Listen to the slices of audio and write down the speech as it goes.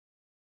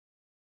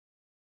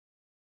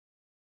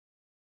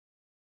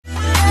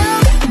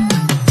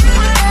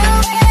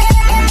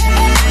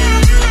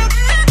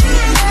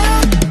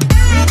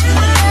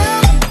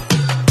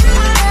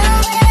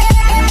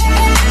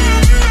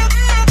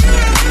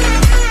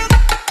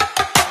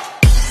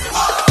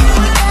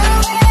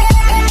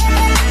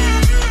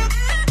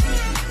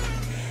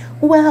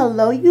Well,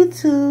 hello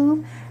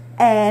YouTube,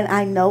 and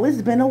I know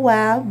it's been a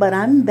while, but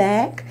I'm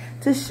back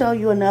to show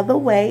you another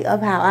way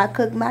of how I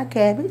cook my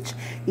cabbage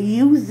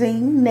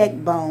using neck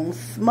bones,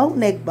 smoked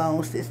neck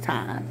bones this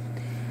time.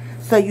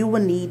 So you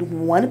will need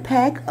 1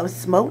 pack of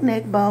smoked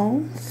neck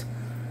bones,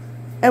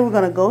 and we're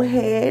going to go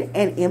ahead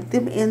and empty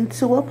them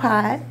into a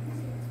pot.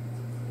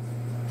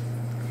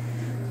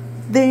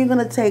 Then you're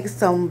going to take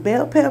some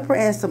bell pepper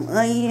and some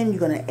onion. You're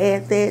going to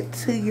add that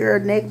to your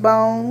neck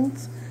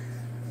bones.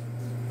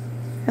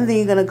 And then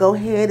you're going to go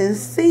ahead and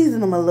season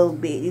them a little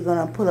bit. You're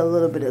going to put a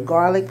little bit of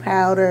garlic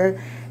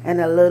powder and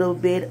a little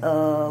bit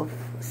of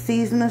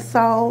seasoning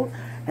salt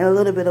and a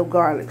little bit of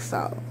garlic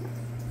salt.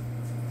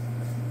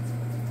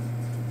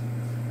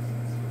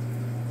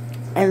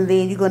 And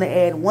then you're going to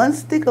add 1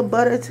 stick of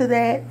butter to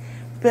that.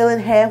 Fill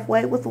it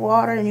halfway with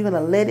water, and you're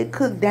going to let it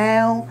cook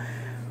down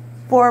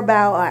for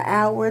about an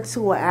hour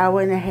to an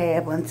hour and a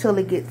half until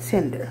it gets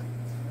tender.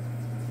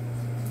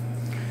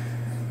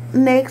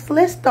 Next,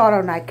 let's start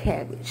on our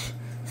cabbage.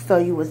 So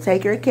you will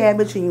take your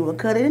cabbage and you will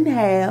cut it in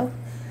half.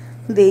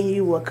 Then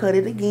you will cut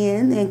it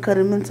again and cut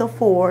them into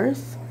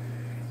 4s.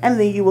 And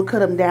then you will cut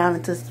them down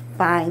into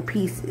fine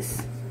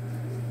pieces.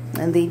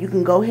 And then you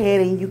can go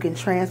ahead and you can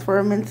transfer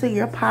them into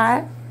your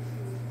pot.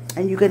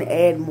 And you can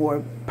add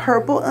more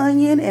purple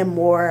onion and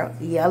more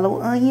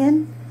yellow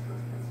onion.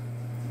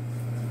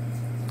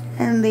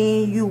 And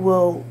then you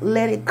will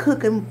let it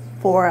cook them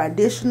for an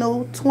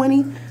additional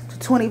 20 to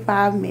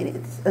 25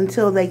 minutes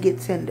until they get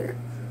tender.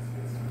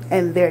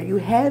 And there you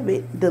have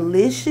it,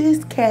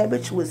 delicious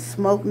cabbage with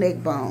smoked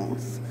neck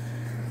bones.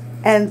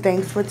 And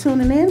thanks for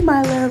tuning in,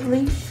 my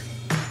lovelies.